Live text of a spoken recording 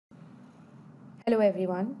Hello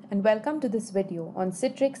everyone and welcome to this video on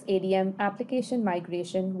Citrix ADM application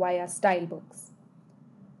migration via StyleBooks.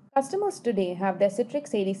 Customers today have their Citrix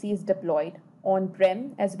ADCs deployed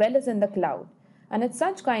on-prem as well as in the cloud, and at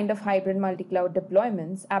such kind of hybrid multi-cloud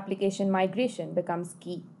deployments, application migration becomes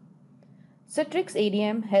key. Citrix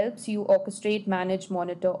ADM helps you orchestrate, manage,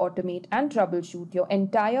 monitor, automate, and troubleshoot your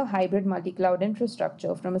entire hybrid multi-cloud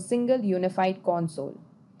infrastructure from a single unified console.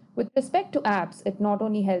 With respect to apps, it not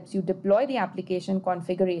only helps you deploy the application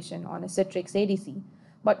configuration on a Citrix ADC,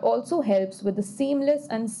 but also helps with the seamless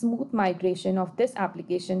and smooth migration of this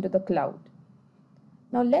application to the cloud.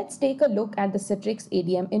 Now let's take a look at the Citrix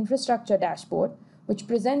ADM infrastructure dashboard, which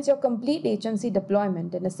presents your complete HMC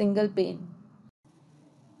deployment in a single pane.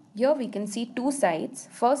 Here we can see two sites.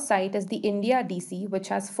 First site is the India DC, which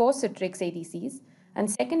has 4 Citrix ADCs,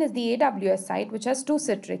 and second is the AWS site, which has 2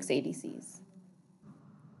 Citrix ADCs.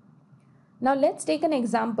 Now let's take an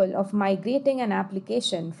example of migrating an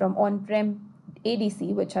application from on-prem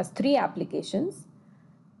ADC, which has 3 applications,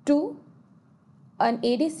 to an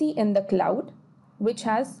ADC in the cloud, which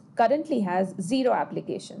currently has 0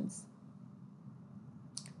 applications.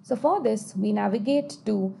 So for this, we navigate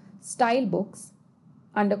to StyleBooks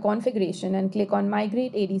under Configuration and click on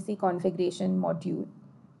Migrate ADC Configuration module.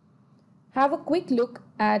 Have a quick look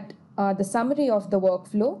at the summary of the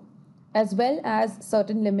workflow as well as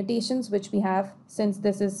certain limitations which we have since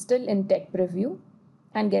this is still in tech preview,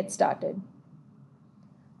 and get started.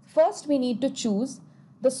 First, we need to choose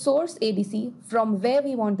the source ADC from where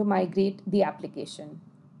we want to migrate the application.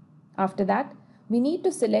 After that, we need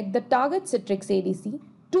to select the target Citrix ADC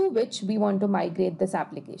to which we want to migrate this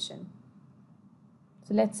application.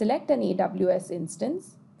 So let's select an AWS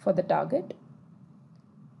instance for the target.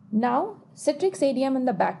 Now, Citrix ADM in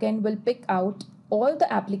the backend will pick out all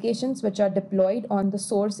the applications which are deployed on the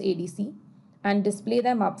source ADC and display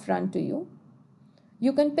them upfront to you.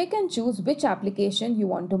 You can pick and choose which application you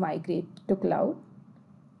want to migrate to cloud.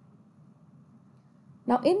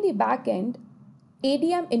 Now in the backend,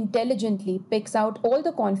 ADM intelligently picks out all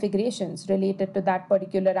the configurations related to that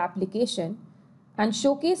particular application and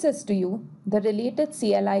showcases to you the related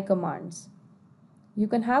CLI commands. You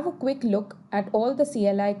can have a quick look at all the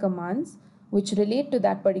CLI commands which relate to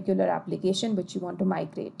that particular application which you want to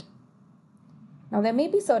migrate. Now there may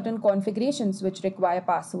be certain configurations which require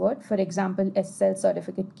password, for example SSL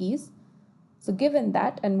certificate keys. So given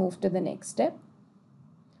that and move to the next step.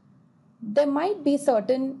 There might be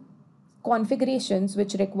certain configurations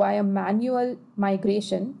which require manual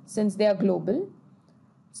migration since they are global.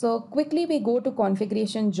 So quickly we go to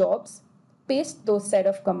configuration jobs, paste those set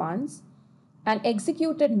of commands and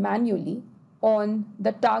execute it manually on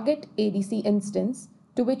the target ADC instance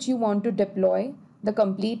to which you want to deploy the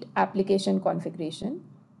complete application configuration.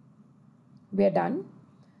 We are done.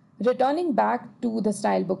 Returning back to the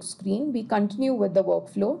StyleBooks screen, we continue with the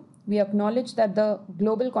workflow. We acknowledge that the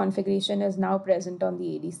global configuration is now present on the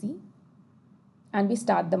ADC and we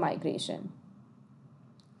start the migration.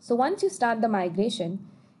 So once you start the migration,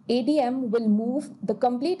 ADM will move the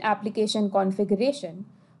complete application configuration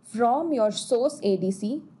from your source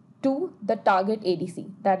ADC to the target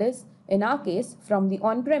ADC, that is, in our case, from the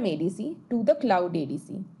on-prem ADC to the cloud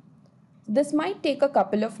ADC. This might take a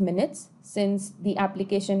couple of minutes since the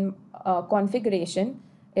application configuration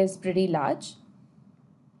is pretty large.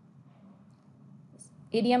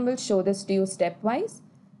 ADM will show this to you stepwise.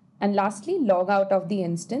 And lastly, log out of the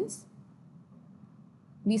instance.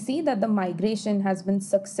 We see that the migration has been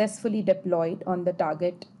successfully deployed on the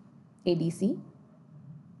target ADC.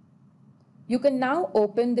 You can now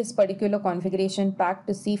open this particular configuration pack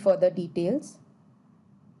to see further details,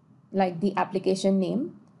 like the application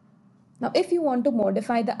name. Now, if you want to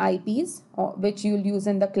modify the IPs which you'll use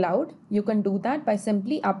in the cloud, you can do that by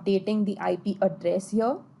simply updating the IP address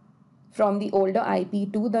here from the older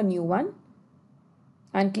IP to the new one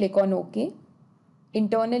and click on OK.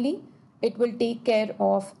 Internally, it will take care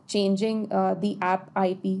of changing the app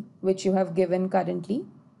IP which you have given currently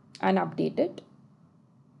and update it.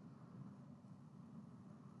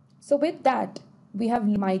 So with that, we have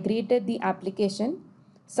migrated the application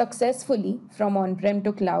successfully from on-prem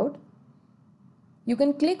to cloud. You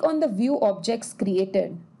can click on the View Objects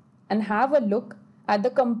Created and have a look at the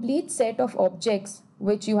complete set of objects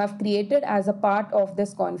which you have created as a part of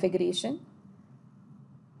this configuration.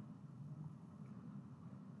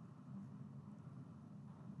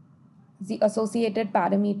 The associated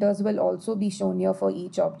parameters will also be shown here for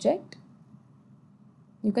each object.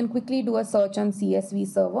 You can quickly do a search on CSV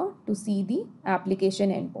server to see the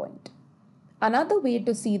application endpoint. Another way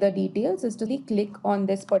to see the details is to click on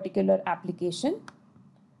this particular application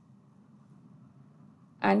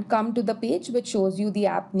and come to the page which shows you the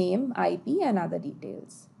app name, IP, and other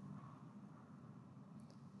details.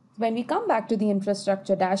 When we come back to the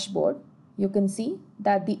infrastructure dashboard, you can see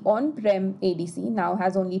that the on-prem ADC now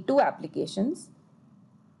has only 2 applications.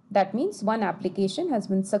 That means one application has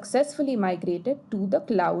been successfully migrated to the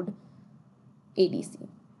cloud ADC.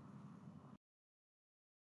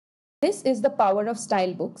 This is the power of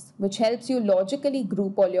StyleBooks, which helps you logically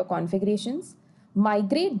group all your configurations,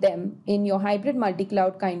 migrate them in your hybrid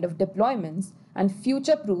multi-cloud kind of deployments, and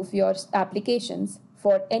future-proof your applications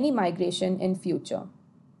for any migration in future.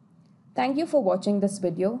 Thank you for watching this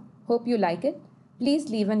video. Hope you like it. Please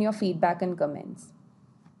leave in your feedback and comments.